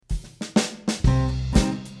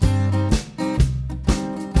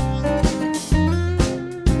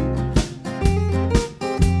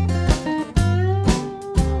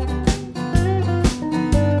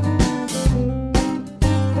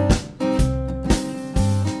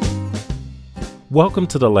Welcome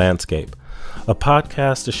to The Landscape, a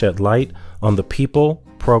podcast to shed light on the people,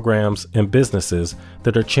 programs, and businesses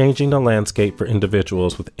that are changing the landscape for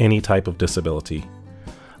individuals with any type of disability.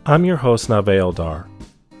 I'm your host, Nave Dar.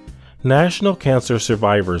 National Cancer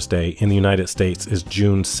Survivors Day in the United States is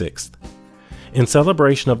June 6th. In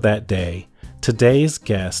celebration of that day, today's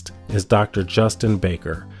guest is Dr. Justin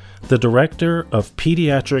Baker, the Director of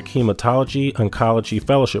Pediatric Hematology Oncology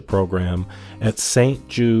Fellowship Program at St.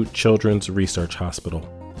 Jude Children's Research Hospital.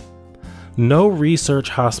 No research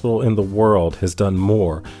hospital in the world has done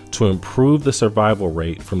more to improve the survival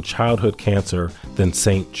rate from childhood cancer than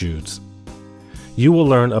St. Jude's. You will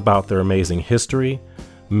learn about their amazing history,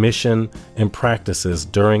 mission, and practices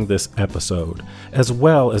during this episode, as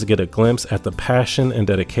well as get a glimpse at the passion and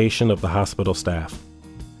dedication of the hospital staff.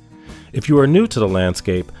 If you are new to The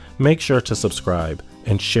Landscape, make sure to subscribe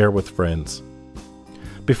and share with friends.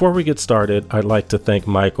 Before we get started, I'd like to thank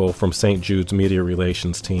Michael from St. Jude's Media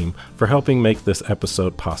Relations team for helping make this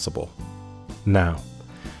episode possible. Now,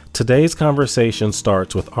 today's conversation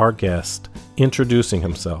starts with our guest introducing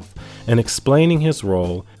himself and explaining his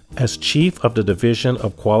role as Chief of the Division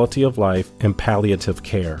of Quality of Life and Palliative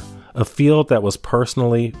Care, a field that was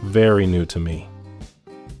personally very new to me.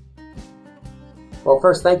 Well,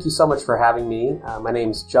 first, thank you so much for having me. My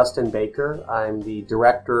name is Justin Baker. I'm the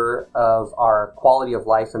Director of our Quality of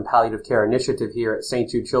Life and Palliative Care Initiative here at St.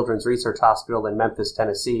 Jude Children's Research Hospital in Memphis,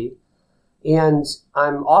 Tennessee. And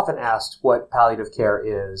I'm often asked what palliative care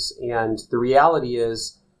is. And the reality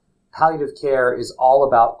is, palliative care is all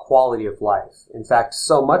about quality of life. In fact,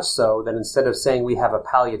 so much so that instead of saying we have a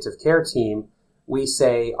palliative care team, we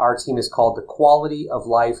say our team is called the Quality of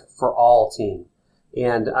Life for All team.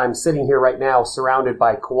 And I'm sitting here right now surrounded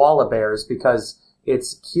by koala bears because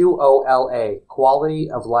it's QOLA, Quality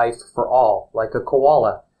of Life for All, like a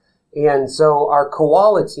koala. And so our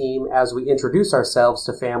koala team, as we introduce ourselves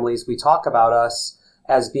to families, we talk about us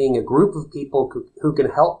as being a group of people who can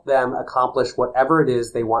help them accomplish whatever it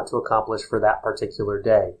is they want to accomplish for that particular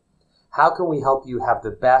day. How can we help you have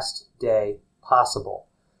the best day possible?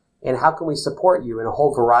 And how can we support you in a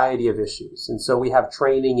whole variety of issues? And so we have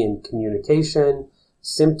training in communication,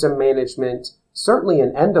 symptom management, certainly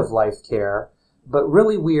in end-of-life care, but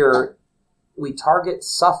really we target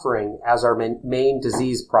suffering as our main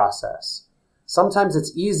disease process. Sometimes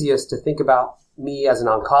it's easiest to think about me as an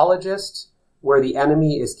oncologist, where the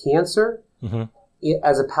enemy is cancer. Mm-hmm.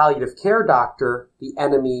 As a palliative care doctor, the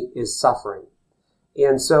enemy is suffering.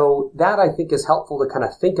 And so that, I think, is helpful to kind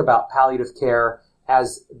of think about palliative care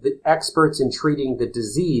as the experts in treating the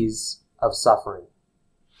disease of suffering.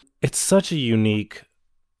 It's such a unique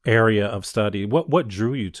area of study. What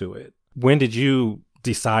drew you to it? When did you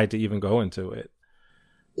decide to even go into it?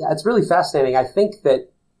 Yeah, it's really fascinating. I think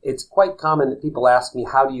that it's quite common that people ask me,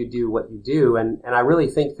 how do you do what you do? And I really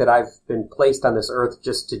think that I've been placed on this earth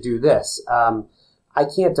just to do this. I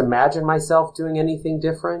can't imagine myself doing anything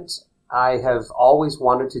different. I have always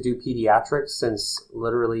wanted to do pediatrics since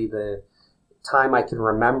literally the time I can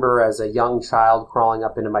remember as a young child crawling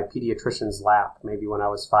up into my pediatrician's lap, maybe when I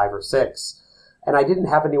was 5 or 6. And I didn't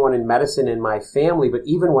have anyone in medicine in my family, but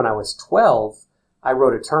even when I was 12, I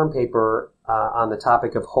wrote a term paper on the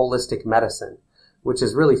topic of holistic medicine, which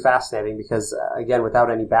is really fascinating because, again, without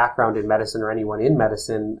any background in medicine or anyone in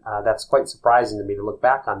medicine, that's quite surprising to me to look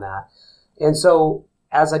back on that. And so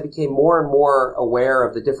as I became more and more aware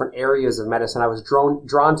of the different areas of medicine, I was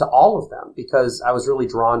drawn to all of them because I was really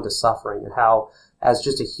drawn to suffering and how, as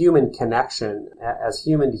just a human connection, as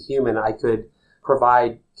human to human, I could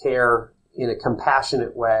provide care in a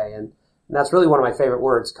compassionate way. And that's really one of my favorite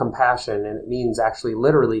words, compassion. And it means actually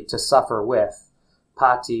literally to suffer with.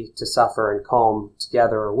 Pati, to suffer, and kom,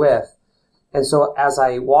 together or with. And so as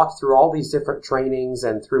I walked through all these different trainings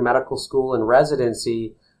and through medical school and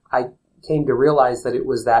residency, I came to realize that it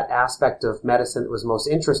was that aspect of medicine that was most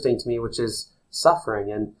interesting to me, which is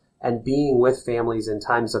suffering and being with families in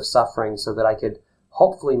times of suffering so that I could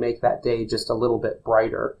hopefully make that day just a little bit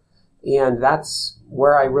brighter. And that's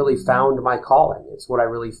where I really found my calling. It's what I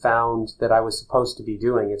really found that I was supposed to be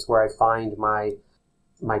doing. It's where I find my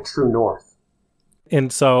true north.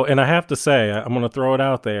 And I have to say, I'm going to throw it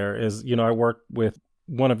out there, is, I worked with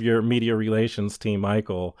one of your media relations team,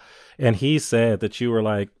 Michael, and he said that you were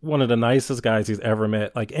like one of the nicest guys he's ever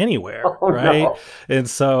met, like anywhere, right? No. And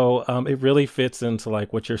so it really fits into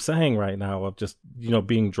like what you're saying right now of just,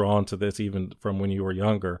 being drawn to this even from when you were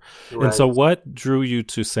younger. Right. And so what drew you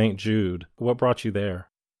to St. Jude? What brought you there?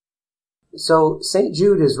 So St.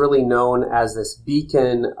 Jude is really known as this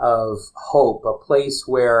beacon of hope, a place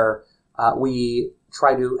where we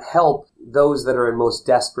try to help those that are in most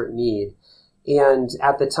desperate need. And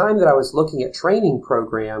at the time that I was looking at training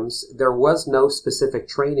programs, there was no specific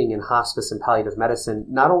training in hospice and palliative medicine,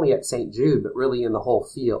 not only at St. Jude, but really in the whole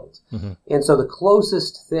field. Mm-hmm. And so the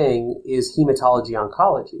closest thing is hematology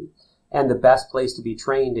oncology. And the best place to be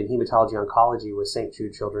trained in hematology oncology was St.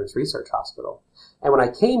 Jude Children's Research Hospital. And when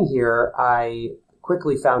I came here, I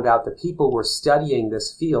quickly found out that people were studying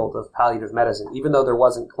this field of palliative medicine. Even though there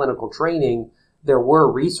wasn't clinical training, there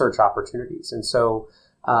were research opportunities. And so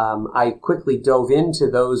I quickly dove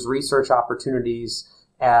into those research opportunities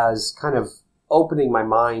as kind of opening my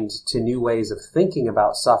mind to new ways of thinking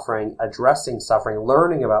about suffering, addressing suffering,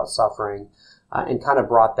 learning about suffering, and kind of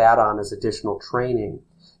brought that on as additional training.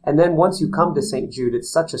 And then once you come to St. Jude,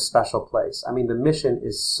 it's such a special place. I mean, the mission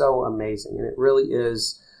is so amazing, and it really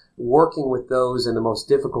is working with those in the most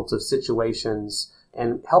difficult of situations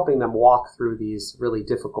and helping them walk through these really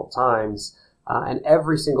difficult times. And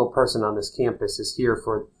every single person on this campus is here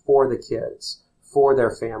for the kids, for their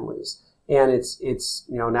families. And it's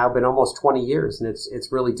now been almost 20 years, and it's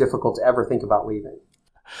really difficult to ever think about leaving.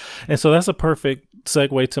 And so that's a perfect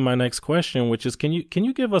segue to my next question, which is, can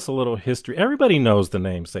you give us a little history? Everybody knows the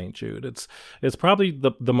name St. Jude. It's probably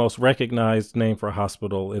the most recognized name for a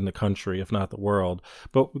hospital in the country, if not the world.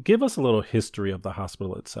 But give us a little history of the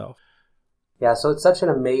hospital itself. Yeah, so it's such an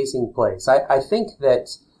amazing place. I think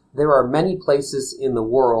that there are many places in the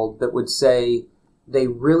world that would say they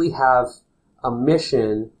really have a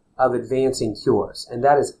mission of advancing cures. And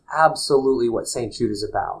that is absolutely what St. Jude is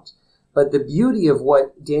about. But the beauty of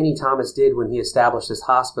what Danny Thomas did when he established this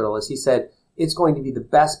hospital is he said, it's going to be the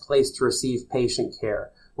best place to receive patient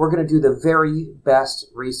care. We're going to do the very best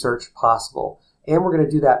research possible. And we're going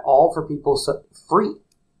to do that all for people free,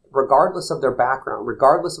 regardless of their background,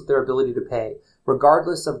 regardless of their ability to pay,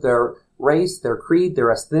 regardless of their race, their creed,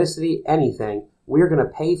 their ethnicity, anything. We're going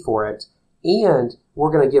to pay for it. And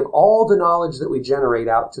we're going to give all the knowledge that we generate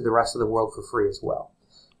out to the rest of the world for free as well.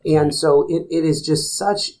 And so it is just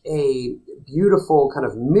such a beautiful kind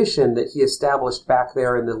of mission that he established back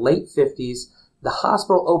there in the late 50s. The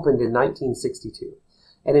hospital opened in 1962.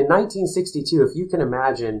 And in 1962, if you can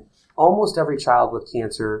imagine, almost every child with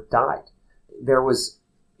cancer died. There was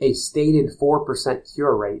a stated 4%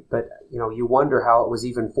 cure rate, but you wonder how it was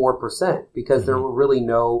even 4% because there were really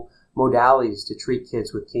no modalities to treat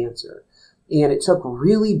kids with cancer. And it took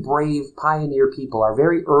really brave pioneer people, our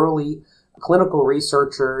very early clinical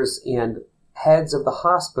researchers and heads of the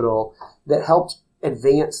hospital that helped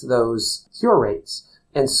advance those cure rates.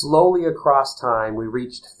 And slowly across time, we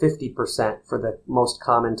reached 50% for the most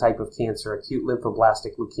common type of cancer, acute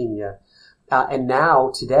lymphoblastic leukemia. And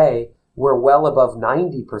now, today, we're well above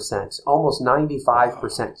 90%, almost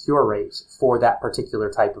 95% cure rate for that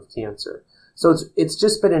particular type of cancer. So it's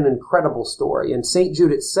just been an incredible story. And St.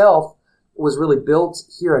 Jude itself was really built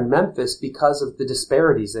here in Memphis because of the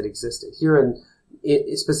disparities that existed here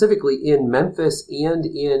specifically in Memphis and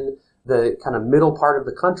in the kind of middle part of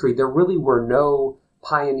the country. There really were no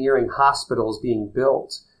pioneering hospitals being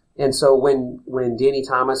built. And so when Danny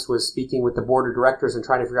Thomas was speaking with the board of directors and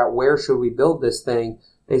trying to figure out where should we build this thing,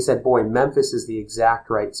 they said, boy, Memphis is the exact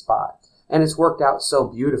right spot. And it's worked out so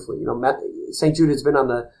beautifully. St. Jude has been on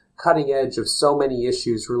the cutting edge of so many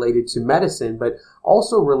issues related to medicine, but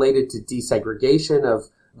also related to desegregation of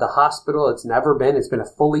the hospital. It's been a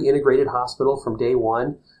fully integrated hospital from day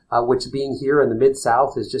one, which being here in the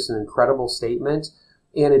Mid-South is just an incredible statement.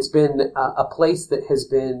 And it's been a place that has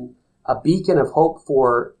been a beacon of hope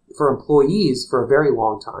for employees for a very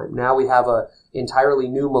long time. Now we have a entirely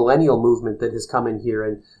new millennial movement that has come in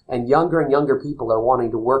here, and younger people are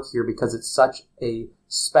wanting to work here because it's such a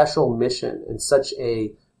special mission and such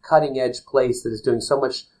a cutting-edge place that is doing so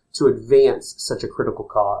much to advance such a critical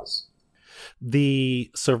cause. The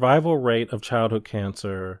survival rate of childhood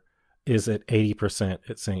cancer is at 80%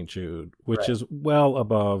 at St. Jude, which is well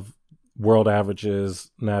above world averages,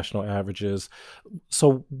 national averages.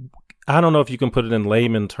 So I don't know if you can put it in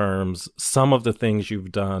layman terms, some of the things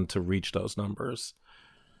you've done to reach those numbers.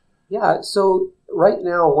 Yeah, so right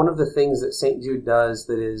now, one of the things that St. Jude does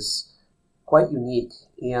that is quite unique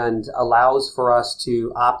and allows for us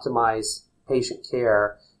to optimize patient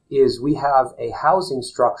care is we have a housing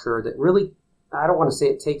structure that really, I don't want to say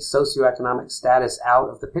it takes socioeconomic status out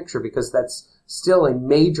of the picture because that's still a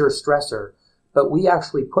major stressor, but we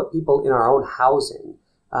actually put people in our own housing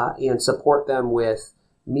and support them with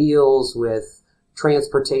meals, with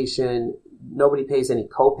transportation. Nobody pays any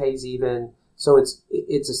co-pays even. So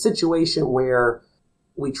it's a situation where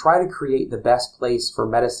we try to create the best place for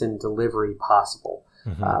medicine delivery possible.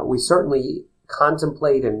 Mm-hmm. We certainly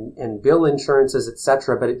contemplate and bill insurances, et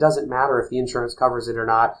cetera, but it doesn't matter if the insurance covers it or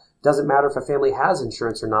not. It doesn't matter if a family has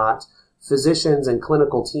insurance or not. physicians and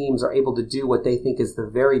clinical teams are able to do what they think is the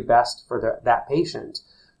very best for that patient.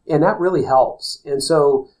 And that really helps. And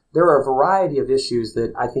so there are a variety of issues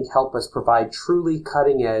that I think help us provide truly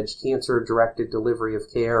cutting-edge cancer-directed delivery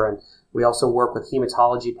of care. And we also work with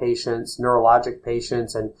hematology patients, neurologic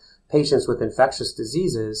patients, and patients with infectious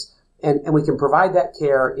diseases. And we can provide that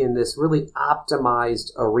care in this really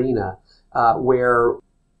optimized arena where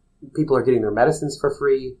people are getting their medicines for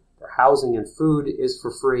free, their housing and food is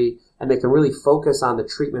for free, and they can really focus on the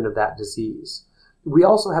treatment of that disease. We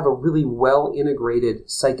also have a really well-integrated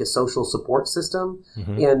psychosocial support system,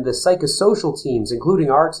 and the psychosocial teams,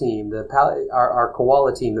 including our team, our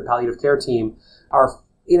koala team, the palliative care team, are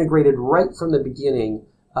integrated right from the beginning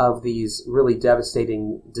of these really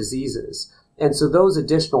devastating diseases. And so those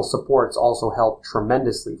additional supports also help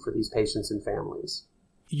tremendously for these patients and families.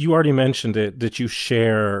 You already mentioned it, that you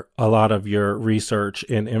share a lot of your research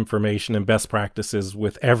and information and best practices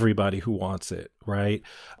with everybody who wants it, right?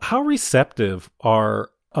 How receptive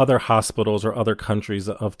are other hospitals or other countries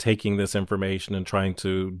of taking this information and trying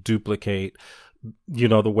to duplicate,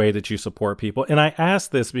 the way that you support people? And I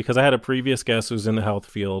asked this because I had a previous guest who's in the health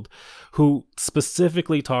field who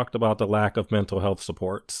specifically talked about the lack of mental health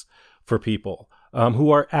supports for people who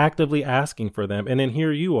are actively asking for them. And then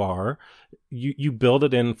here you are, you build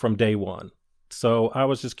it in from day one. So I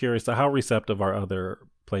was just curious, how receptive are other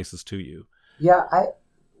places to you? Yeah,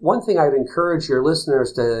 one thing I would encourage your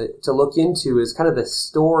listeners to look into is kind of the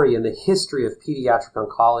story and the history of pediatric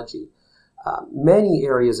oncology. Many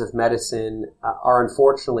areas of medicine are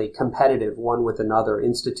unfortunately competitive one with another,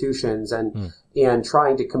 institutions, and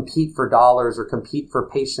trying to compete for dollars or compete for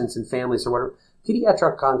patients and families or whatever.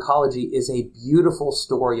 Pediatric oncology is a beautiful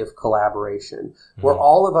story of collaboration where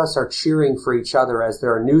all of us are cheering for each other as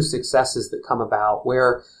there are new successes that come about,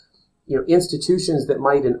 where institutions that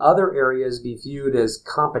might in other areas be viewed as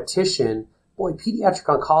competition, pediatric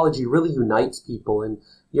oncology really unites people. And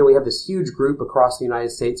we have this huge group across the United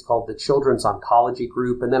States called the Children's Oncology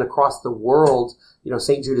Group. And then across the world,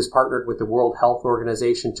 St. Jude has partnered with the World Health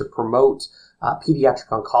Organization to promote pediatric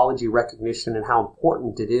oncology recognition and how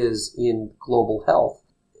important it is in global health.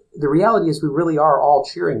 The reality is we really are all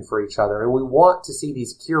cheering for each other, and we want to see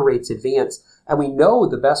these cure rates advance. And we know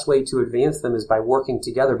the best way to advance them is by working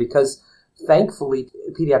together because, thankfully,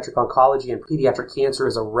 pediatric oncology and pediatric cancer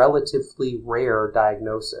is a relatively rare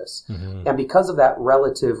diagnosis. And because of that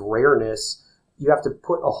relative rareness, you have to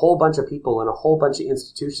put a whole bunch of people and a whole bunch of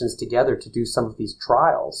institutions together to do some of these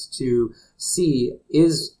trials to see,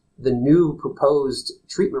 is the new proposed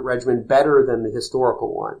treatment regimen better than the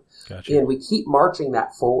historical one? Gotcha. And we keep marching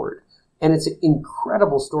that forward. And it's an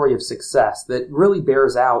incredible story of success that really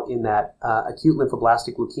bears out in that acute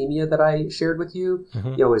lymphoblastic leukemia that I shared with you.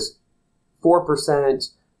 Is 4%,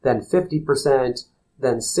 then 50%,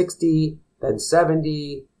 then 60, then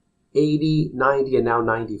 70, 80, 90, and now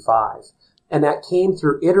 95. And that came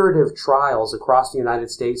through iterative trials across the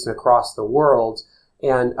United States and across the world,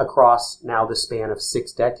 and across now the span of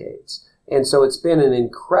 6 decades. And so it's been an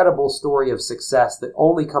incredible story of success that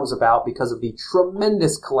only comes about because of the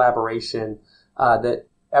tremendous collaboration that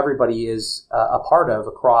everybody is a part of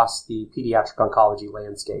across the pediatric oncology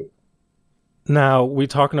landscape. Now, we're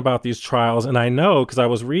talking about these trials, and I know because I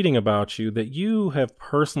was reading about you that you have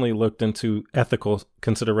personally looked into ethical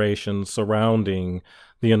considerations surrounding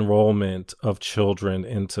the enrollment of children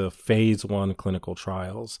into phase 1 clinical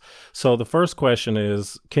trials. So the first question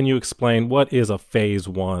is, can you explain what is a phase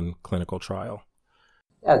 1 clinical trial?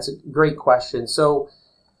 That's a great question. So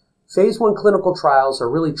phase 1 clinical trials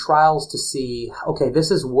are really trials to see, okay, this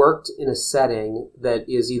has worked in a setting that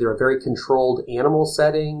is either a very controlled animal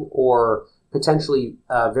setting or potentially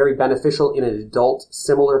very beneficial in an adult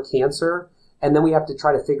similar cancer. And then we have to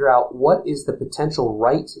try to figure out what is the potential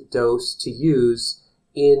right dose to use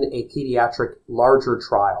in a pediatric larger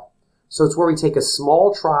trial. So it's where we take a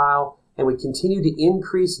small trial and we continue to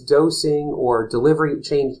increase dosing or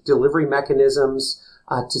change delivery mechanisms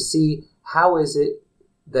to see how is it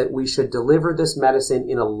that we should deliver this medicine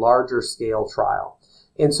in a larger scale trial.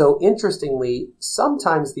 And so interestingly,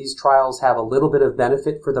 sometimes these trials have a little bit of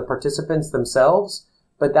benefit for the participants themselves,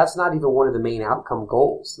 but that's not even one of the main outcome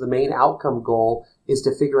goals. The main outcome goal is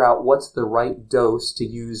to figure out what's the right dose to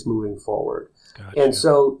use moving forward. Gotcha. And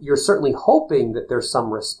so you're certainly hoping that there's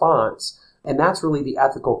some response, and that's really the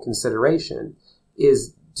ethical consideration,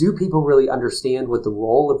 is do people really understand what the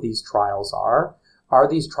role of these trials are? Are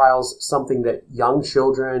these trials something that young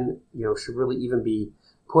children, should really even be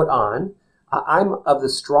put on? I'm of the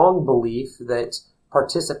strong belief that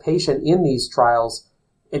participation in these trials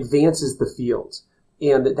advances the field,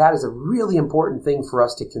 and that is a really important thing for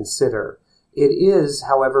us to consider. It is,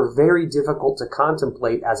 however, very difficult to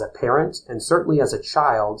contemplate as a parent and certainly as a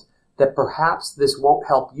child that perhaps this won't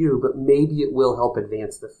help you, but maybe it will help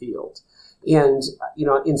advance the field. And,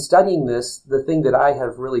 in studying this, the thing that I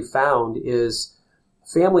have really found is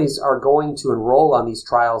families are going to enroll on these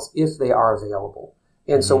trials if they are available.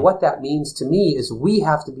 And so what that means to me is we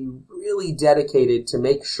have to be really dedicated to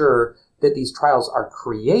make sure that these trials are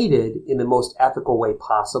created in the most ethical way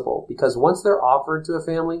possible. Because once they're offered to a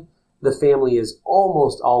family, the family is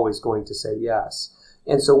almost always going to say yes.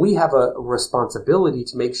 And so we have a responsibility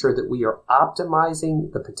to make sure that we are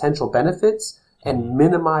optimizing the potential benefits and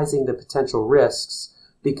minimizing the potential risks,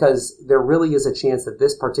 because there really is a chance that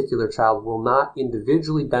this particular child will not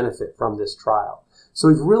individually benefit from this trial. So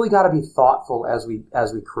we've really got to be thoughtful as we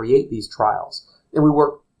create these trials. And we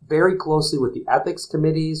work very closely with the ethics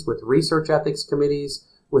committees, with research ethics committees,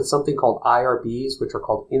 with something called IRBs, which are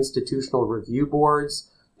called institutional review boards,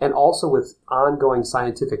 and also with ongoing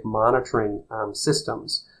scientific monitoring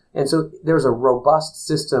systems. And so there's a robust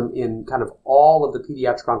system in kind of all of the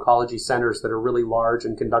pediatric oncology centers that are really large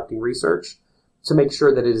and conducting research to make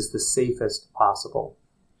sure that it is the safest possible.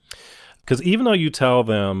 Because even though you tell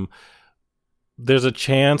them there's a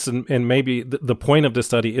chance, and maybe the point of this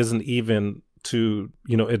study isn't even to,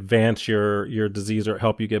 advance your disease or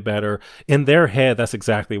help you get better, in their head, that's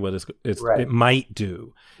exactly what it might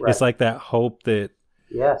do. Right. It's like that hope that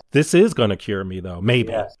this is going to cure me, though,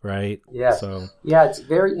 maybe, right? Yes. So. Yeah, it's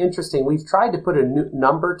very interesting. We've tried to put a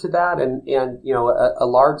number to that, and a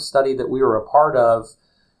large study that we were a part of,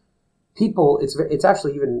 people, it's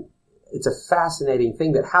actually it's a fascinating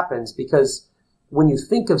thing that happens, because when you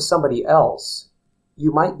think of somebody else,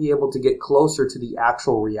 you might be able to get closer to the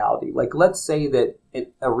actual reality. Like, let's say that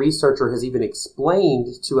a researcher has even explained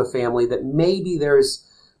to a family that maybe there's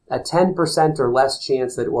a 10% or less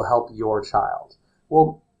chance that it will help your child.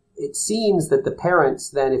 Well, it seems that the parents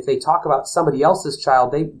then, if they talk about somebody else's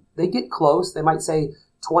child, they get close. They might say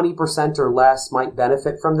 20% or less might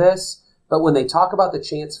benefit from this. But when they talk about the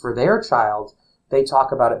chance for their child, they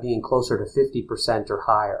talk about it being closer to 50% or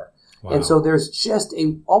higher. Wow. And so there's just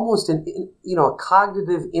almost a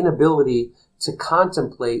cognitive inability to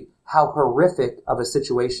contemplate how horrific of a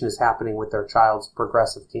situation is happening with their child's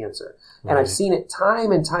progressive cancer. Right. And I've seen it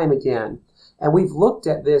time and time again. And we've looked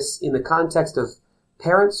at this in the context of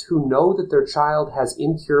parents who know that their child has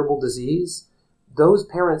incurable disease. Those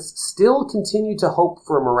parents still continue to hope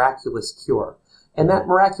for a miraculous cure. And that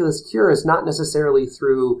miraculous cure is not necessarily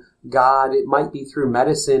through God. It might be through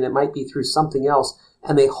medicine. It might be through something else.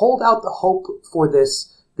 And they hold out the hope for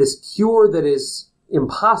this cure that is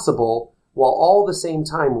impossible, while all the same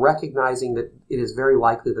time recognizing that it is very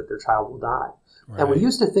likely that their child will die. Right. And we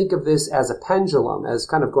used to think of this as a pendulum, as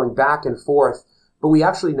kind of going back and forth, but we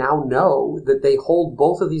actually now know that they hold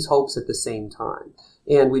both of these hopes at the same time.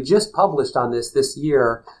 And we just published on this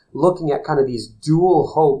year, looking at kind of these dual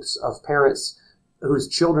hopes of parents whose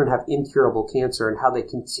children have incurable cancer and how they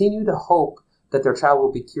continue to hope that their child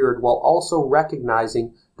will be cured while also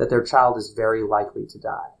recognizing that their child is very likely to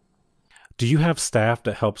die. Do you have staff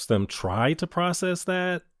that helps them try to process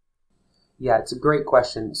that? Yeah, it's a great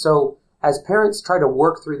question. So as parents try to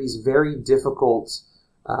work through these very difficult,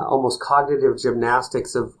 almost cognitive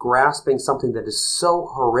gymnastics of grasping something that is so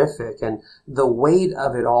horrific and the weight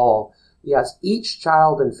of it all, yes, each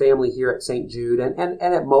child and family here at St. Jude and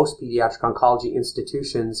at most pediatric oncology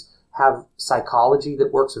institutions have psychology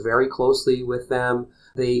that works very closely with them.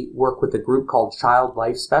 They work with a group called Child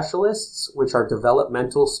Life Specialists, which are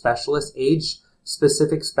developmental specialists,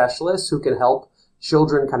 age-specific specialists who can help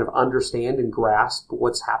children kind of understand and grasp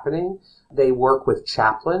what's happening. They work with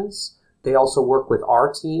chaplains. They also work with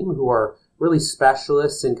our team, who are really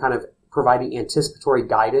specialists in kind of providing anticipatory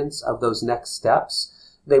guidance of those next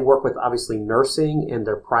steps. They work with, obviously, nursing and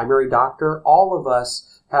their primary doctor. All of us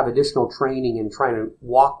have additional training in trying to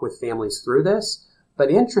walk with families through this.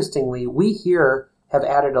 But interestingly, we here have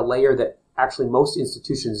added a layer that actually most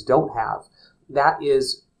institutions don't have. That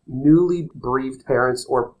is newly bereaved parents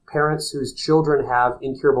or parents whose children have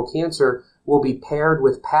incurable cancer will be paired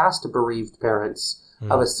with past bereaved parents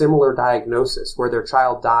of a similar diagnosis where their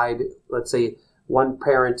child died. Let's say one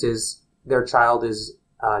parent their child is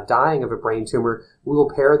dying of a brain tumor. We will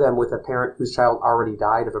pair them with a parent whose child already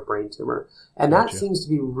died of a brain tumor. And that seems to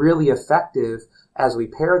be really effective as we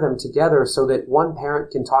pair them together so that one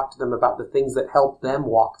parent can talk to them about the things that help them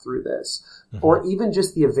walk through this. Or even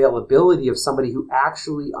just the availability of somebody who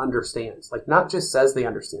actually understands, like not just says they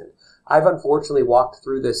understand. I've unfortunately walked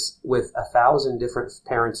through this with 1,000 different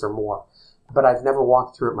parents or more, but I've never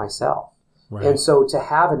walked through it myself. Right. And so to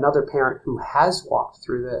have another parent who has walked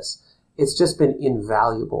through this, it's just been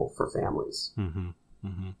invaluable for families. Mm-hmm.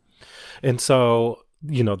 Mm-hmm. And so,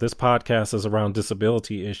 this podcast is around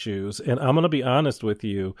disability issues. And I'm going to be honest with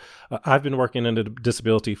you. I've been working in the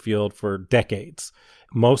disability field for decades,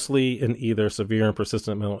 mostly in either severe and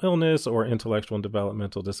persistent mental illness or intellectual and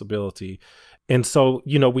developmental disability. And so,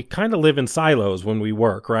 we kind of live in silos when we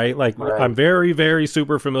work, right? Like, Right. I'm very, very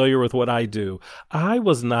super familiar with what I do. I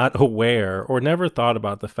was not aware or never thought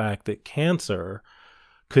about the fact that cancer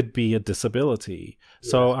could be a disability.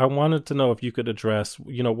 So I wanted to know if you could address,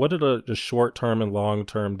 what are the short-term and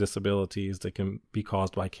long-term disabilities that can be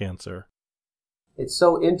caused by cancer? It's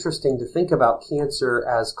so interesting to think about cancer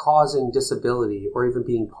as causing disability or even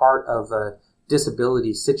being part of a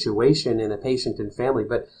disability situation in a patient and family.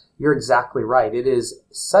 But you're exactly right. It is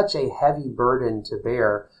such a heavy burden to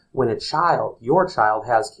bear when your child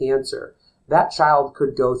has cancer. That child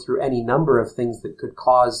could go through any number of things that could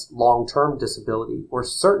cause long-term disability, or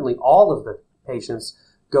certainly all of the patients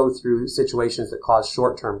go through situations that cause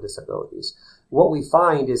short-term disabilities. What we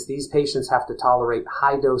find is these patients have to tolerate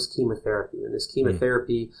high-dose chemotherapy, and this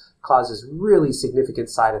chemotherapy causes really significant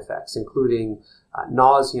side effects, including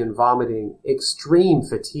nausea and vomiting, extreme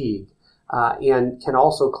fatigue, and can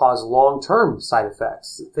also cause long-term side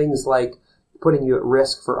effects, things like putting you at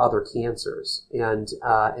risk for other cancers, and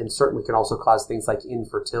certainly can also cause things like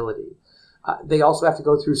infertility. They also have to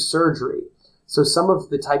go through surgery. So some of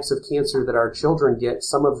the types of cancer that our children get,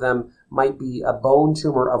 some of them might be a bone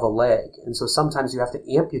tumor of a leg. And so sometimes you have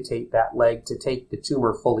to amputate that leg to take the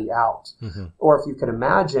tumor fully out. Mm-hmm. Or if you can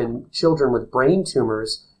imagine children with brain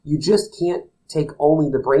tumors, you just can't take only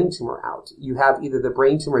the brain tumor out. You have either the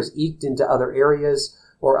brain tumors eked into other areas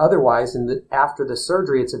or otherwise, after the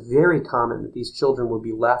surgery, it's very common that these children will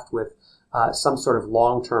be left with some sort of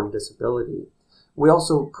long-term disability. We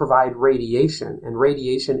also provide radiation, and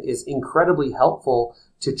radiation is incredibly helpful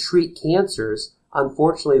to treat cancers.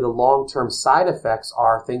 Unfortunately, the long-term side effects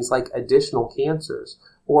are things like additional cancers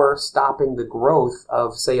or stopping the growth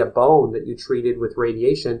of, say, a bone that you treated with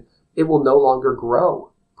radiation. It will no longer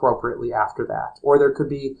grow appropriately after that. Or there could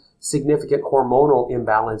be significant hormonal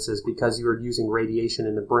imbalances because you are using radiation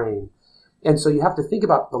in the brain. And so you have to think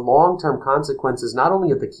about the long-term consequences, not only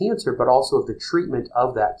of the cancer, but also of the treatment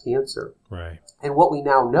of that cancer. Right. And what we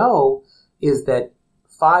now know is that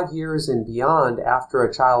 5 years and beyond after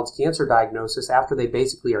a child's cancer diagnosis, after they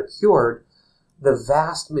basically are cured, the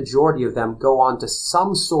vast majority of them go on to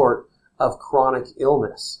some sort of chronic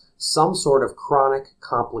illness, some sort of chronic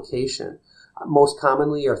complication. Most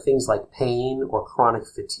commonly are things like pain or chronic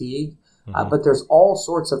fatigue, but there's all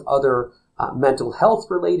sorts of other mental health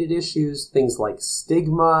related issues, things like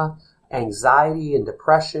stigma, anxiety and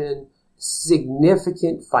depression,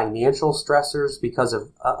 significant financial stressors because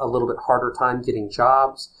of a little bit harder time getting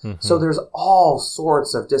jobs. Mm-hmm. So there's all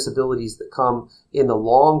sorts of disabilities that come in the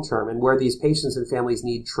long term, and where these patients and families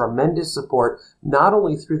need tremendous support, not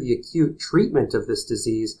only through the acute treatment of this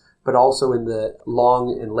disease, but also in the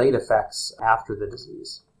long and late effects after the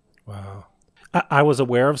disease. Wow. I was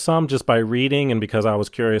aware of some just by reading and because I was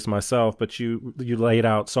curious myself, but you laid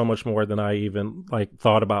out so much more than I even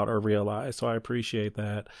thought about or realized. So I appreciate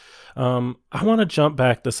that. I want to jump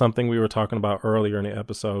back to something we were talking about earlier in the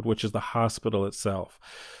episode, which is the hospital itself.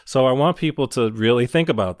 So I want people to really think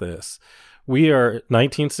about this. We are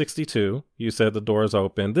 1962. You said the doors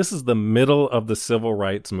open. This is the middle of the civil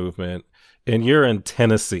rights movement, and you're in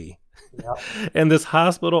Tennessee. Yep. And this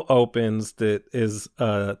hospital opens that is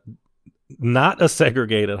not a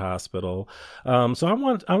segregated hospital. So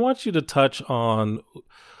I want you to touch on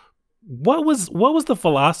what was the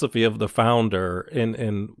philosophy of the founder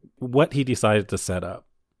and what he decided to set up.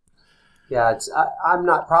 Yeah, I'm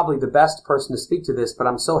not probably the best person to speak to this, but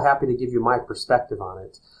I'm so happy to give you my perspective on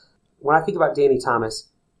it. When I think about Danny Thomas,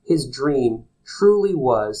 his dream truly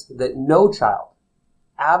was that no child,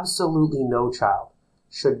 absolutely no child,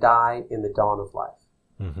 should die in the dawn of life.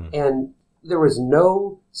 Mm-hmm. And there was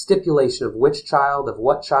no stipulation of which child, of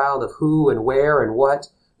what child, of who and where and what.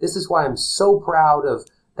 This is why I'm so proud of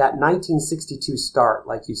that 1962 start,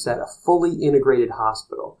 like you said, a fully integrated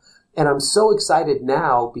hospital. And I'm so excited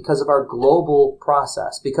now because of our global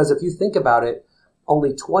process. Because if you think about it,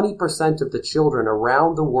 only 20% of the children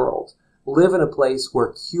around the world live in a place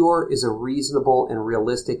where cure is a reasonable and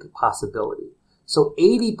realistic possibility. So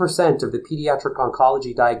 80% of the pediatric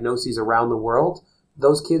oncology diagnoses around the world,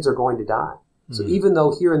 those kids are going to die. Mm-hmm. So even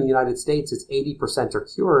though here in the United States it's 80% are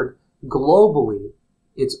cured, globally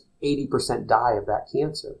it's 80% die of that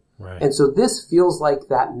cancer. Right. And so this feels like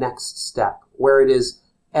that next step where it is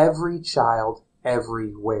every child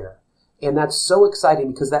everywhere. And that's so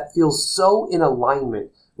exciting because that feels so in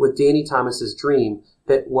alignment with Danny Thomas's dream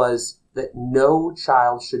that was that no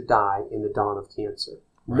child should die in the dawn of cancer.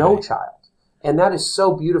 Right. No child. And that is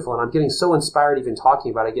so beautiful. And I'm getting so inspired even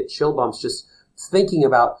talking about it. I get chill bumps just thinking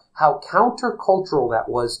about how countercultural that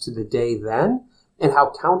was to the day then and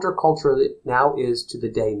how countercultural it now is to the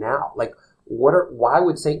day now. Like, why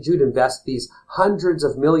would St. Jude invest these hundreds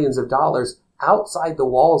of millions of dollars outside the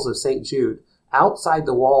walls of St. Jude, outside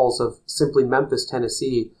the walls of simply Memphis,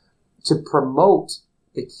 Tennessee, to promote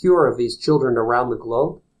the cure of these children around the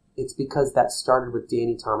globe? It's because that started with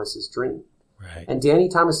Danny Thomas's dream. Right. And Danny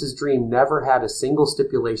Thomas's dream never had a single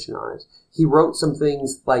stipulation on it. He wrote some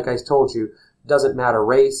things, like I told you, doesn't matter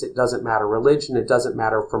race, it doesn't matter religion, it doesn't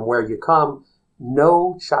matter from where you come.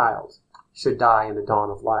 No child should die in the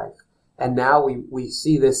dawn of life. And now we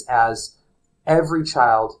see this as every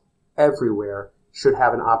child everywhere should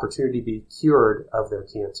have an opportunity to be cured of their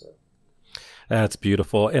cancer. That's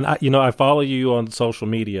beautiful. And I follow you on social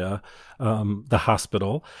media, the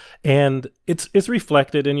hospital, and it's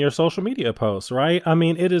reflected in your social media posts, right? I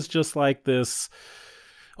mean, it is just like this,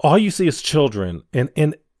 all you see is children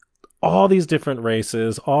and all these different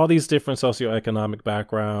races, all these different socioeconomic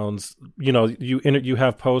backgrounds. You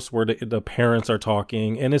have posts where the parents are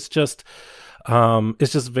talking, and it's just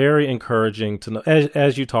very encouraging to know,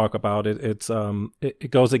 as you talk about it. It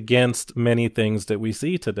goes against many things that we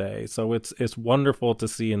see today. So it's wonderful to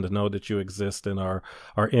see and to know that you exist and are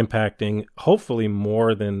impacting hopefully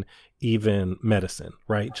more than even medicine,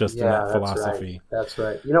 right? Just in that philosophy. Right. That's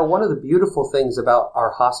right. One of the beautiful things about our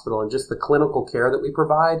hospital and just the clinical care that we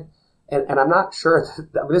provide, and I'm not sure,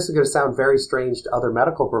 this is going to sound very strange to other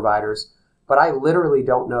medical providers, but I literally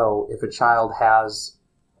don't know if a child has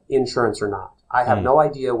insurance or not. I have no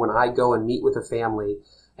idea when I go and meet with a family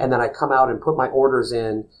and then I come out and put my orders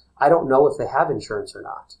in. I don't know if they have insurance or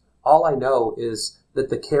not. All I know is that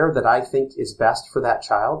the care that I think is best for that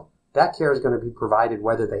child, that care is going to be provided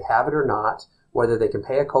whether they have it or not, whether they can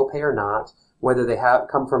pay a copay or not, whether they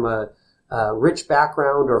come from a rich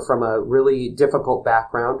background or from a really difficult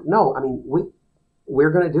background. No, I mean,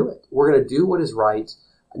 we're going to do it. We're going to do what is right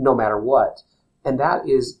no matter what. And that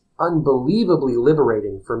is unbelievably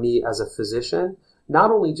liberating for me as a physician,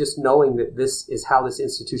 not only just knowing that this is how this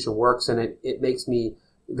institution works, and it makes me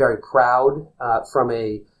very proud from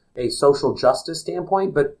a social justice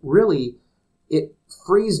standpoint, but really it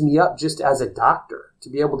frees me up just as a doctor to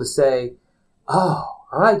be able to say, oh,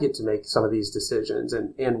 I get to make some of these decisions,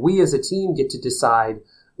 and we as a team get to decide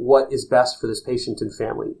what is best for this patient and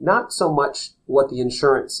family. Not so much what the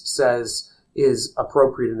insurance says is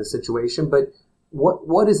appropriate in the situation, but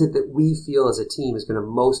what is it that we feel as a team is going to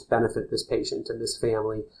most benefit this patient and this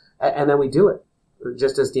family? And then we do it.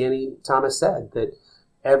 Just as Danny Thomas said, that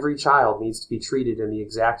every child needs to be treated in the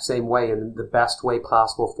exact same way and the best way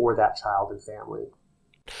possible for that child and family.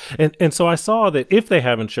 And so I saw that if they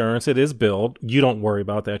have insurance, it is billed. You don't worry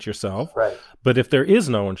about that yourself. Right. But if there is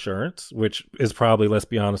no insurance, which is probably, let's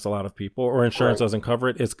be honest, a lot of people, or insurance doesn't cover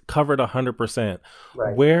it, it's covered 100%.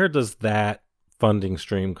 Right. Where does that funding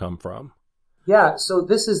stream come from? Yeah, so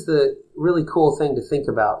this is the really cool thing to think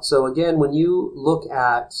about. So again, when you look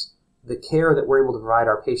at the care that we're able to provide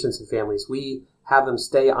our patients and families, we have them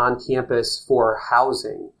stay on campus for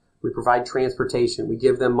housing. We provide transportation. We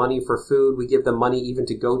give them money for food. We give them money even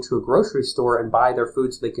to go to a grocery store and buy their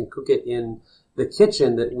food so they can cook it in the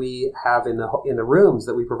kitchen that we have in the rooms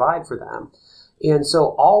that we provide for them. And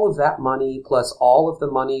so all of that money, plus all of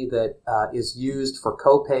the money that is used for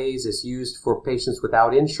co-pays, is used for patients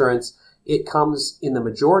without insurance, it comes in the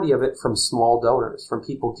majority of it from small donors, from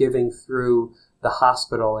people giving through the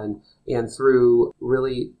hospital and through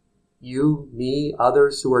really you, me,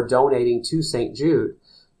 others who are donating to St. Jude.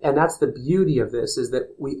 And that's the beauty of this, is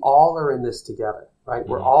that we all are in this together, right?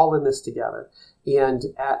 We're all in this together. And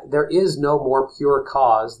there is no more pure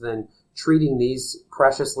cause than treating these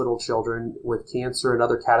precious little children with cancer and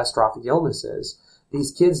other catastrophic illnesses.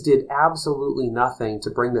 These kids did absolutely nothing to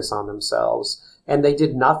bring this on themselves, and they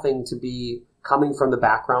did nothing to be coming from the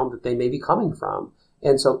background that they may be coming from.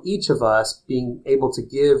 And so each of us being able to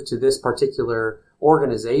give to this particular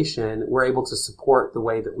organization, we're able to support the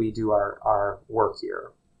way that we do our work here.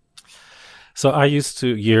 So I used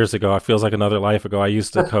to, years ago, it feels like another life ago, I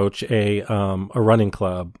used to coach a running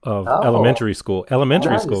club of elementary school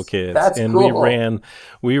kids. That's and cool.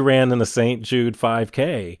 we ran in the St. Jude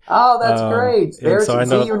 5K. Oh, that's great. There's,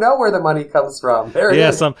 so you know where the money comes from. There it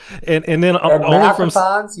is. And then and only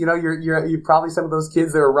mathathons, you probably, some of those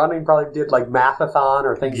kids that were running probably did like mathathon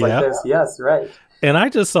or things like this. Yes, right. And I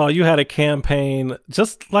just saw you had a campaign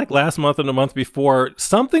just like last month and the month before,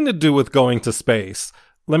 something to do with going to space.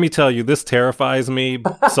 let me tell you, this terrifies me.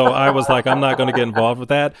 So I was like, I'm not going to get involved with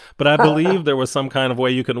that. But I believe there was some kind of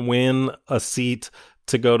way you could win a seat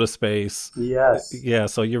to go to space. Yes. Yeah.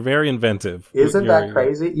 So you're very inventive. Isn't that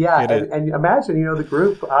crazy? Yeah. And imagine, the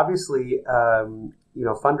group, obviously,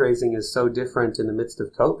 fundraising is so different in the midst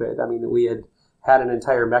of COVID. I mean, we had an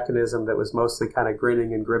entire mechanism that was mostly kind of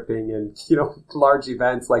grinning and gripping and, large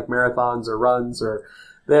events like marathons or runs or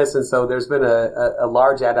this. And so there's been a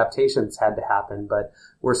large adaptation that's had to happen, but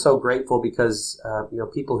we're so grateful because,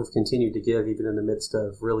 people have continued to give even in the midst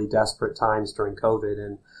of really desperate times during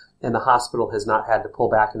COVID, and the hospital has not had to pull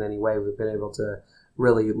back in any way. We've been able to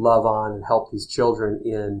really love on and help these children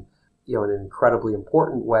in, an incredibly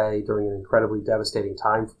important way during an incredibly devastating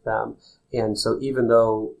time for them. And so even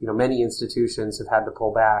though, many institutions have had to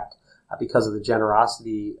pull back because of the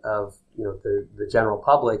generosity of, the general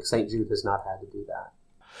public, St. Jude has not had to do that.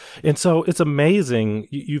 And so it's amazing.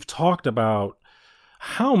 You've talked about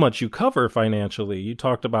how much you cover financially. You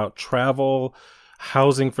talked about travel,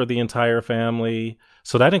 housing for the entire family.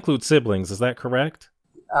 So that includes siblings. Is that correct?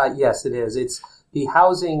 Yes, it is. It's the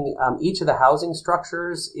housing. Each of the housing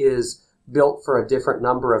structures is built for a different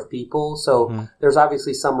number of people. So there's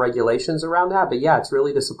obviously some regulations around that. But yeah, it's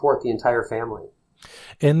really to support the entire family.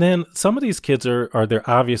 And then some of these kids are there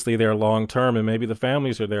obviously they're long term, and maybe the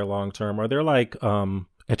families are there long term. Are there like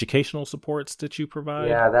educational supports that you provide?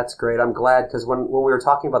 Yeah, that's great. I'm glad because when we were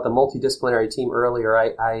talking about the multidisciplinary team earlier,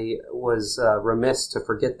 I was remiss to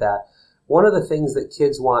forget that. One of the things that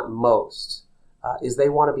kids want most is they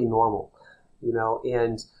want to be normal,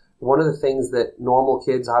 and one of the things that normal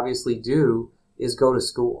kids obviously do is go to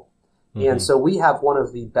school. And so we have one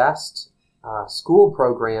of the best school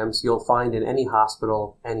programs you'll find in any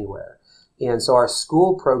hospital anywhere. And so our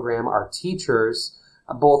school program, our teachers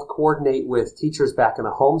both coordinate with teachers back in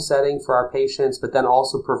the home setting for our patients, but then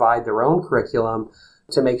also provide their own curriculum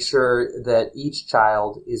to make sure that each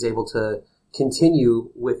child is able to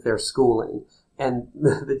continue with their schooling. And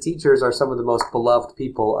the teachers are some of the most beloved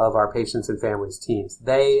people of our patients and families teams.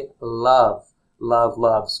 They love, love,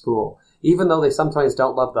 love school. Even though they sometimes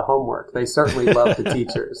don't love the homework, they certainly love the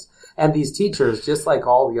teachers. And these teachers, just like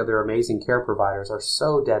all the other amazing care providers, are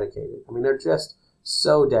so dedicated. I mean, they're just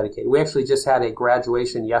so dedicated. We actually just had a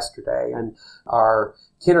graduation yesterday, and our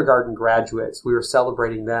kindergarten graduates, we were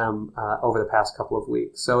celebrating them over the past couple of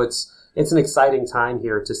weeks. So it's an exciting time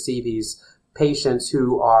here to see these patients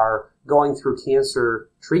who are going through cancer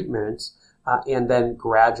treatment and then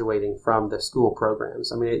graduating from the school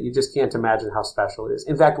programs. I mean, you just can't imagine how special it is.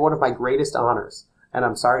 In fact, one of my greatest honors, and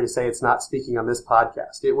I'm sorry to say it's not speaking on this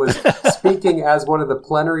podcast, it was speaking as one of the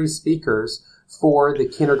plenary speakers for the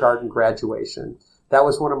kindergarten graduation. That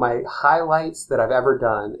was one of my highlights that I've ever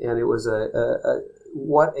done, and it was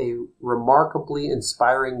what a remarkably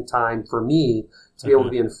inspiring time for me to be able to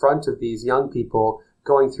be in front of these young people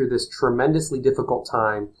going through this tremendously difficult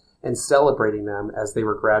time and celebrating them as they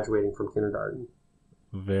were graduating from kindergarten.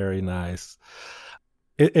 Very nice.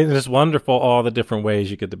 It is wonderful all the different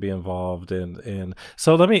ways you get to be involved in.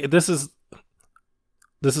 So this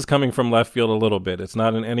is coming from left field a little bit. It's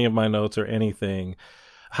not in any of my notes or anything.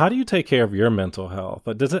 How do you take care of your mental health?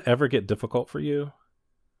 Does it ever get difficult for you?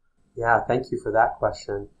 Yeah, thank you for that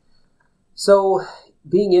question. So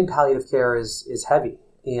being in palliative care is heavy,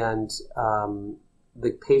 and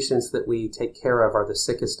the patients that we take care of are the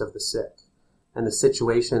sickest of the sick, and the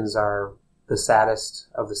situations are the saddest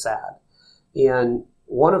of the sad. And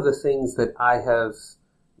one of the things that I have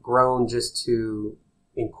grown just to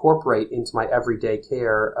incorporate into my everyday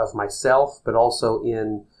care of myself, but also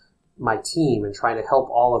in my team and trying to help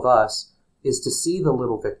all of us, is to see the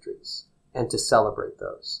little victories and to celebrate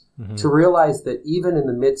those. To realize that even in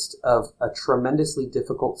the midst of a tremendously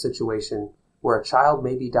difficult situation where a child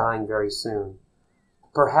may be dying very soon,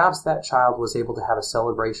 perhaps that child was able to have a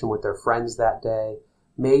celebration with their friends that day.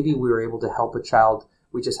 Maybe we were able to help a child.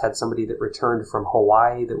 We just had somebody that returned from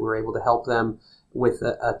Hawaii that we were able to help them with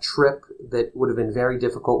a trip that would have been very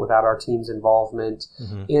difficult without our team's involvement.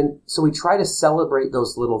 And so we try to celebrate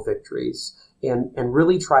those little victories and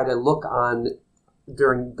really try to look on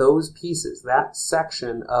during those pieces, that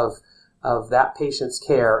section of that patient's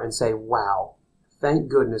care, and say, wow, thank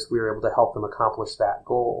goodness we were able to help them accomplish that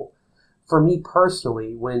goal. For me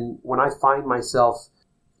personally, when I find myself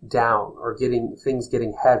down or things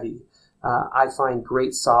getting heavy, I find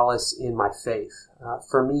great solace in my faith.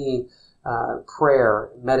 For me,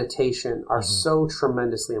 prayer, meditation are so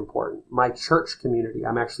tremendously important. My church community,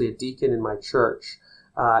 I'm actually a deacon in my church,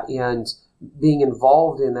 and being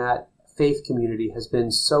involved in that faith community has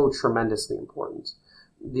been so tremendously important.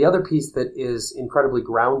 The other piece that is incredibly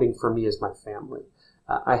grounding for me is my family.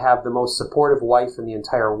 I have the most supportive wife in the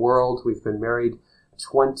entire world. We've been married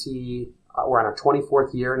we're on our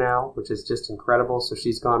 24th year now, which is just incredible. So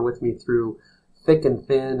she's gone with me through thick and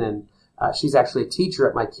thin, and she's actually a teacher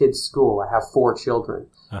at my kids' school. I have 4 children.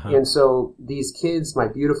 And so these kids, my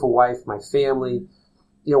beautiful wife, my family,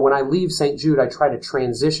 when I leave St. Jude, I try to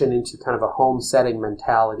transition into kind of a home setting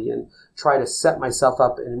mentality and try to set myself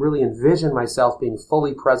up and really envision myself being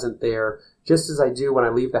fully present there, just as I do when I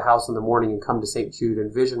leave the house in the morning and come to St. Jude,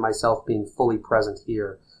 envision myself being fully present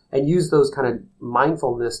here, and use those kind of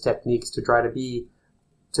mindfulness techniques to try to be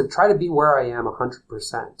where I am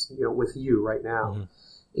 100%, with you right now.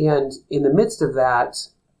 And in the midst of that,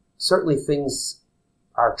 certainly things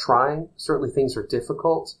are trying, certainly things are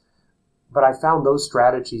difficult, but I found those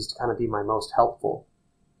strategies to kind of be my most helpful.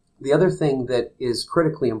 The other thing that is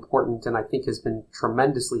critically important, and I think has been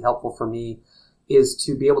tremendously helpful for me, is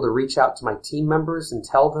to be able to reach out to my team members and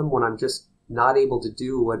tell them when I'm just not able to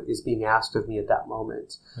do what is being asked of me at that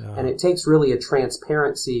moment. Yeah. And it takes really a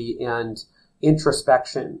transparency and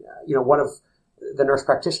introspection. One of the nurse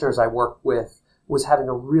practitioners I work with was having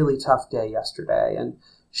a really tough day yesterday. And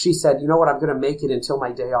she said, you know what, I'm going to make it until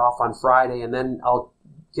my day off on Friday, and then I'll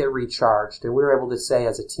get recharged. And we were able to say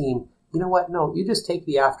as a team, you know what, no, you just take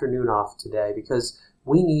the afternoon off today because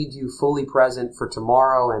we need you fully present for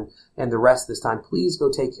tomorrow and the rest of this time. Please go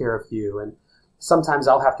take care of you. And sometimes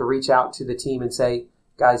I'll have to reach out to the team and say,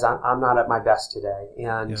 guys, I'm not at my best today,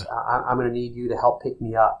 and I'm going to need you to help pick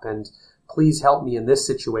me up, and please help me in this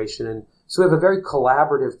situation. And so we have a very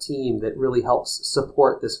collaborative team that really helps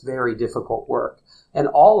support this very difficult work. And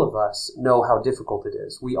all of us know how difficult it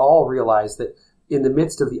is. We all realize that in the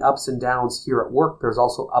midst of the ups and downs here at work, there's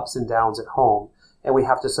also ups and downs at home, and we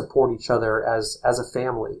have to support each other as a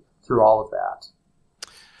family through all of that.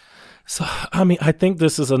 So, I think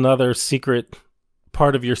this is another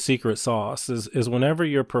part of your secret sauce is whenever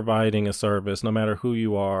you're providing a service, no matter who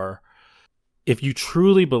you are, if you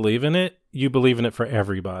truly believe in it, you believe in it for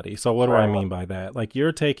everybody. So what do I mean by that? Like,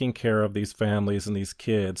 you're taking care of these families and these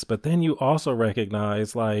kids, but then you also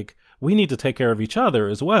recognize, like, we need to take care of each other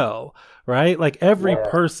as well, right? Like, every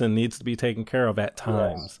person needs to be taken care of at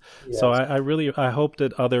times. Yes. So I hope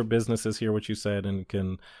that other businesses hear what you said and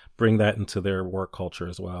can bring that into their work culture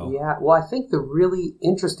as well. Yeah, well, I think the really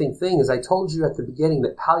interesting thing is I told you at the beginning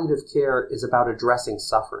that palliative care is about addressing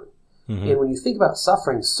suffering. Mm-hmm. And when you think about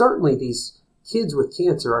suffering, certainly these kids with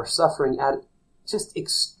cancer are suffering at just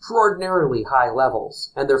extraordinarily high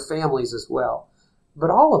levels, and their families as well.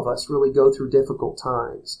 But all of us really go through difficult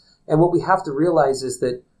times. And what we have to realize is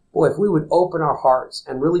that, boy, if we would open our hearts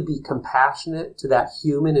and really be compassionate to that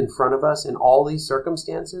human in front of us in all these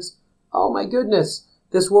circumstances, oh my goodness,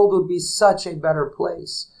 this world would be such a better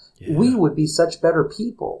place. Yeah. We would be such better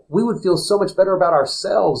people. We would feel so much better about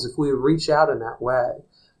ourselves if we would reach out in that way.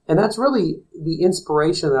 And that's really the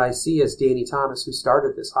inspiration that I see as Danny Thomas, who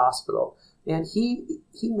started this hospital. And he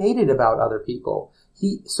made it about other people.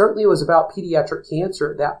 He certainly was about pediatric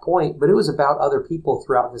cancer at that point, but it was about other people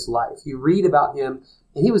throughout his life. You read about him,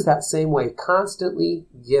 and he was that same way, constantly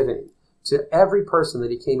giving to every person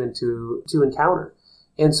that he came into to encounter.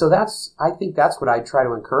 And so I think that's what I try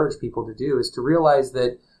to encourage people to do, is to realize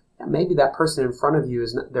that maybe that person in front of you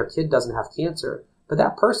their kid doesn't have cancer, but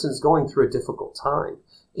that person's going through a difficult time.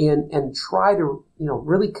 And try to,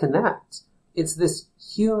 really connect. It's this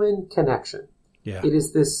human connection. Yeah. It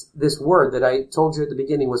is this word that I told you at the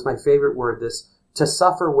beginning was my favorite word, this to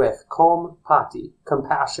suffer with, compati,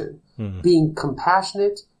 compassion. Mm-hmm. Being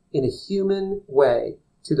compassionate in a human way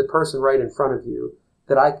to the person right in front of you,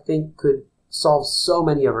 that I think could solve so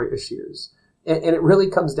many of our issues. And it really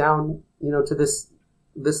comes down, to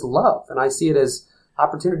this love. And I see it as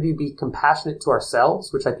opportunity to be compassionate to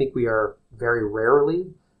ourselves, which I think we are very rarely.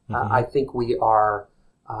 Mm-hmm. I think we are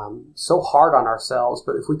so hard on ourselves,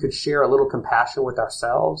 but if we could share a little compassion with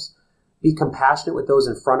ourselves, be compassionate with those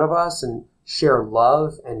in front of us, and share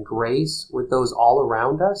love and grace with those all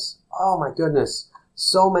around us, oh my goodness,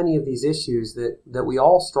 so many of these issues that we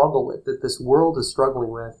all struggle with, that this world is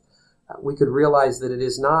struggling with, we could realize that it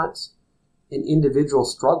is not an individual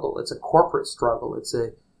struggle, it's a corporate struggle, it's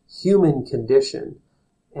a human condition.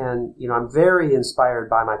 And, I'm very inspired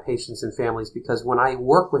by my patients and families, because when I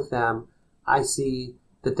work with them, I see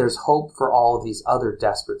that there's hope for all of these other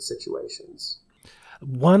desperate situations.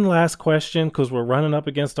 One last question, because we're running up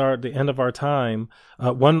against the end of our time.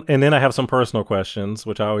 And then I have some personal questions,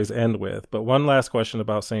 which I always end with. But one last question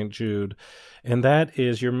about St. Jude, and that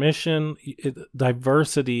is your mission.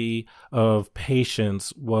 Diversity of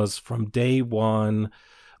patients was from day one.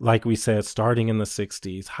 like we said, starting in the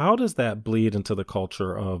 60s. How does that bleed into the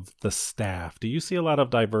culture of the staff? Do you see a lot of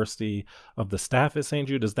diversity of the staff at St.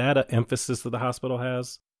 Jude? Is that an emphasis that the hospital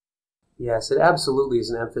has? Yes, it absolutely is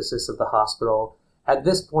an emphasis of the hospital. At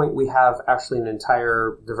this point, we have actually an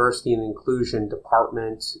entire diversity and inclusion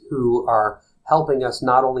department who are helping us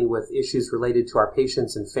not only with issues related to our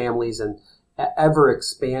patients and families and ever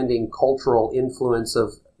expanding cultural influence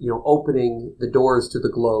of, opening the doors to the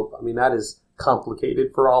globe. I mean, that is complicated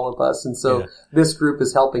for all of us. And so this group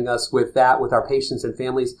is helping us with that, with our patients and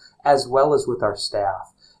families, as well as with our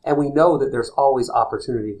staff. And we know that there's always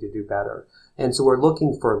opportunity to do better. And so we're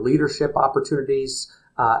looking for leadership opportunities,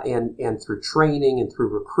 and through training and through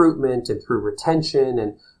recruitment and through retention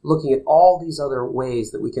and looking at all these other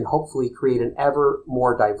ways that we can hopefully create an ever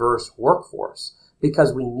more diverse workforce,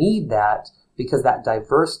 because we need that, because that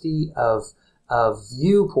diversity of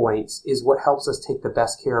viewpoints is what helps us take the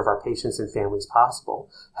best care of our patients and families possible,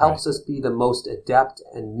 helps us be the most adept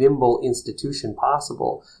and nimble institution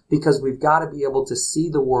possible, because we've got to be able to see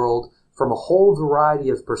the world from a whole variety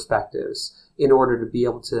of perspectives in order to be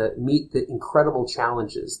able to meet the incredible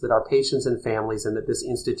challenges that our patients and families and that this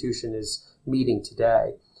institution is meeting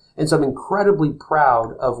today. And so I'm incredibly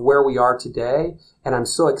proud of where we are today, and I'm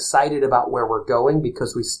so excited about where we're going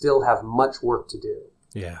because we still have much work to do.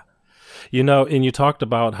 Yeah. And you talked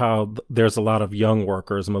about how there's a lot of young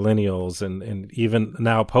workers, millennials, and even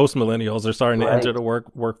now post-millennials are starting to enter the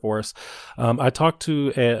workforce. I talked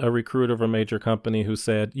to a recruiter of a major company who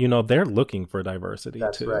said, they're looking for diversity too.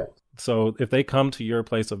 That's right. So if they come to your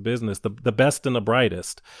place of business, the best and the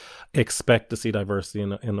brightest expect to see diversity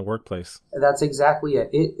in the workplace. That's exactly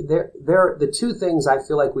it. They're the two things I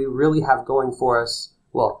feel like we really have going for us.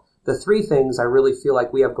 Well, the three things I really feel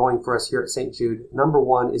like we have going for us here at St. Jude. Number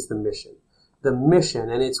one is the mission. The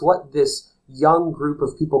mission, and it's what this young group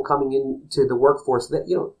of people coming into the workforce that,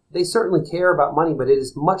 they certainly care about money, but it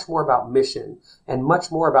is much more about mission and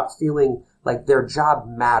much more about feeling like their job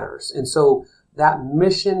matters. And so that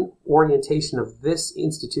mission orientation of this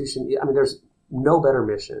institution, there's no better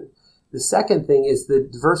mission. The second thing is the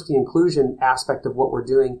diversity inclusion aspect of what we're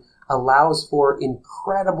doing allows for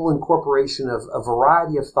incredible incorporation of a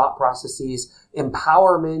variety of thought processes,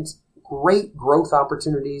 empowerment, great growth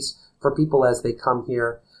opportunities for people as they come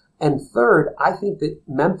here. And third, I think that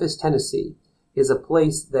Memphis, Tennessee is a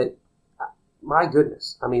place that, my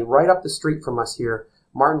goodness, right up the street from us here,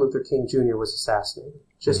 Martin Luther King Jr. was assassinated.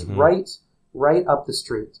 Just right up the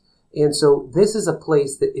street. And so this is a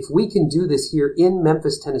place that if we can do this here in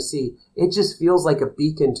Memphis, Tennessee, it just feels like a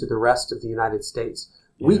beacon to the rest of the United States.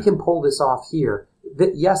 We can pull this off here.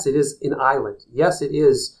 Yes, it is an island. Yes, it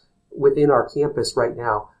is within our campus right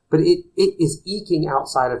now, but it is eking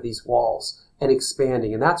outside of these walls and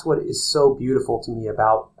expanding. And that's what is so beautiful to me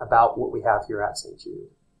about what we have here at St. Jude.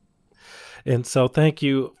 And so thank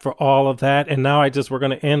you for all of that. And now we're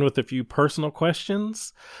going to end with a few personal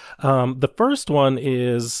questions. The first one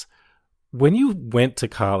is, when you went to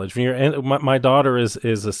college, my daughter is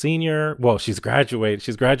a senior. Well, she's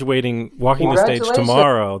graduating, walking the stage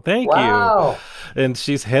tomorrow. Thank you. And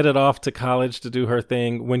she's headed off to college to do her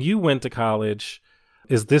thing. When you went to college,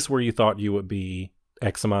 is this where you thought you would be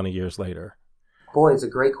X amount of years later? Boy, it's a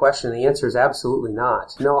great question. The answer is absolutely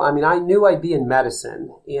not. No, I knew I'd be in medicine,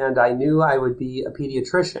 and I knew I would be a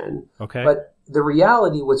pediatrician. Okay. But the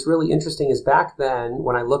reality, what's really interesting is back then,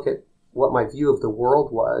 when I look at what my view of the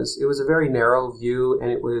world was, it was a very narrow view,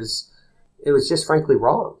 and it was just frankly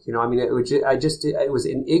wrong. It was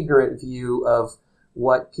an ignorant view of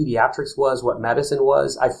what pediatrics was, what medicine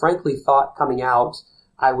was. I frankly thought coming out,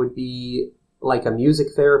 I would be like a music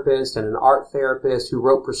therapist and an art therapist who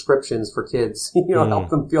wrote prescriptions for kids, help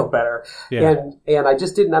them feel better. Yeah. And I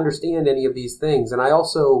just didn't understand any of these things. And I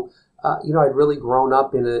also, I'd really grown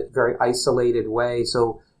up in a very isolated way.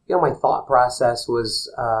 So, my thought process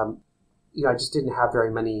was, I just didn't have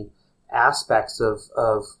very many aspects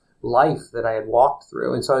of life that I had walked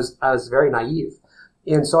through. And so I was very naive.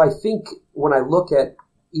 And so I think when I look at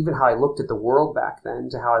even how I looked at the world back then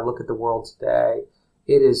to how I look at the world today,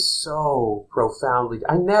 it is so profoundly,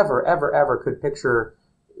 I never, ever, ever could picture,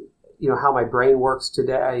 how my brain works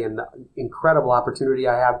today and the incredible opportunity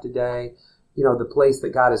I have today, the place that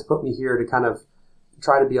God has put me here to kind of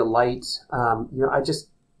try to be a light. I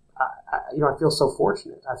feel so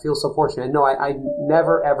fortunate. And no, I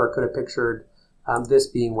never, ever could have pictured this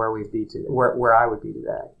being where where I would be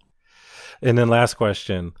today. And then last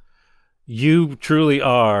question. You truly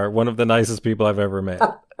are one of the nicest people I've ever met.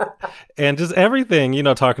 And just everything,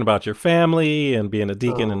 talking about your family and being a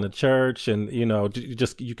deacon in the church and,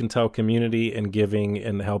 you can tell community and giving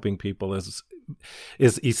and helping people is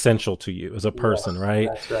is essential to you as a person, Yes, right?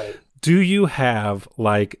 that's right. Do you have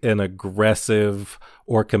like an aggressive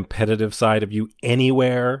or competitive side of you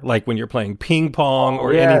anywhere, like when you're playing ping pong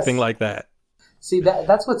or anything like that? See,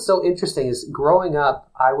 that's what's so interesting is growing up,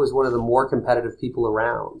 I was one of the more competitive people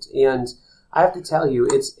around. And I have to tell you,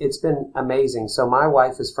 it's been amazing. So my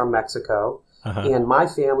wife is from Mexico, and my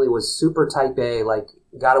family was super type A, like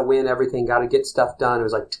got to win everything, got to get stuff done. It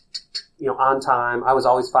was like, on time. I was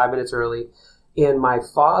always 5 minutes early. And my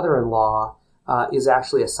father-in-law is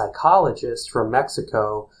actually a psychologist from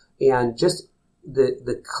Mexico, and just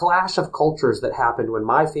the clash of cultures that happened when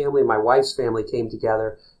my family and my wife's family came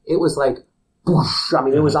together, it was like, whoosh, I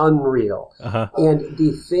mean, it was unreal. And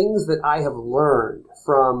the things that I have learned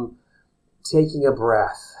from taking a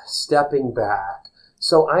breath, stepping back.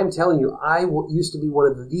 So I'm telling you, I used to be one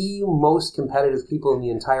of the most competitive people in the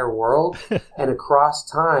entire world. And across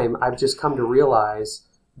time, I've just come to realize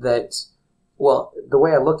that, well, the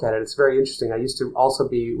way I look at it, it's very interesting. I used to also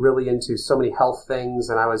be really into so many health things,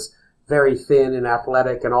 and I was very thin and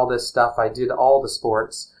athletic and all this stuff. I did all the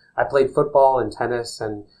sports. I played football and tennis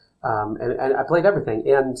and I played everything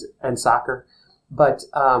and soccer. But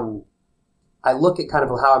I look at kind of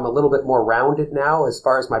how I'm a little bit more rounded now as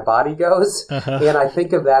far as my body goes. And I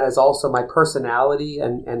think of that as also my personality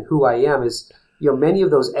and who I am is, many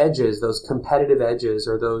of those edges, those competitive edges,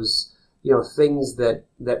 or those, things that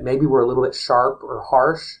maybe were a little bit sharp or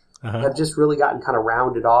harsh, have just really gotten kind of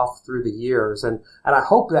rounded off through the years. And I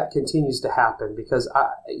hope that continues to happen because,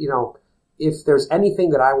 if there's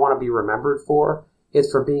anything that I want to be remembered for,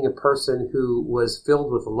 it's for being a person who was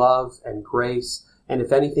filled with love and grace. And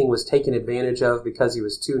if anything was taken advantage of because he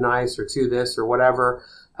was too nice or too this or whatever,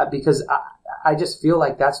 because I just feel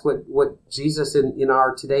like that's what Jesus in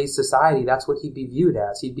our today's society, that's what he'd be viewed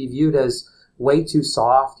as. He'd be viewed as way too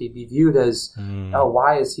soft. He'd be viewed as,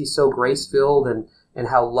 why is he so grace-filled, and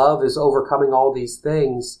how love is overcoming all these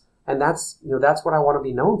things. And that's what I want to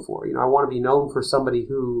be known for. I want to be known for somebody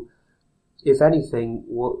who, if anything,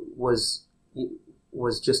 was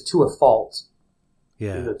just to a fault.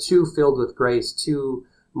 Too filled with grace, too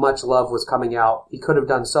much love was coming out. He could have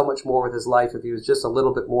done so much more with his life if he was just a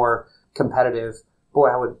little bit more competitive. Boy,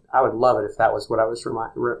 I would love it if that was what I was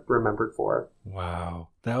remembered for. Wow.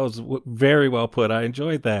 That was very well put. I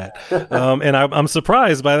enjoyed that. And I'm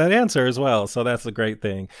surprised by that answer as well. So that's a great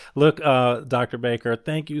thing. Look, Dr. Baker,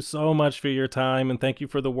 thank you so much for your time, and thank you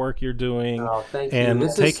for the work you're doing. Oh, thank you. And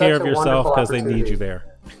take care of yourself because they need you there.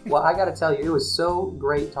 Well, I got to tell you, it was so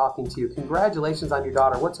great talking to you. Congratulations on your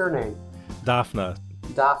daughter. What's her name? Daphna.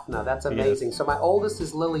 That's amazing. Yes. So my oldest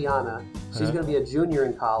is Liliana. She's going to be a junior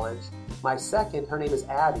in college. My second, her name is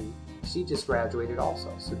Addie. She just graduated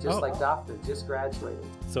also. So just like Daphna, just graduated.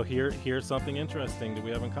 So here's something interesting that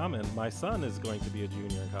we have in common. My son is going to be a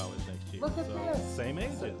junior in college next year. Look at this. Same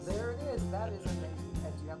ages. So there it is. That is amazing.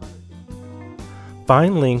 And do you have other people?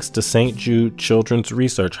 Find links to St. Jude Children's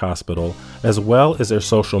Research Hospital, as well as their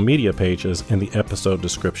social media pages, in the episode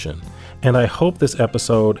description. And I hope this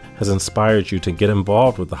episode has inspired you to get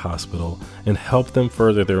involved with the hospital and help them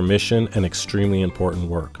further their mission and extremely important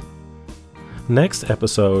work. Next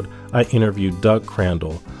episode, I interviewed Doug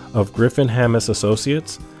Crandall of Griffin Hammis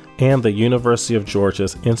Associates and the University of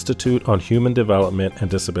Georgia's Institute on Human Development and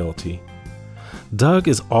Disability. Doug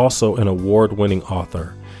is also an award-winning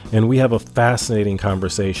author, and we have a fascinating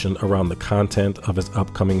conversation around the content of his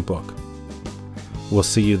upcoming book. We'll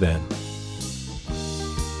see you then.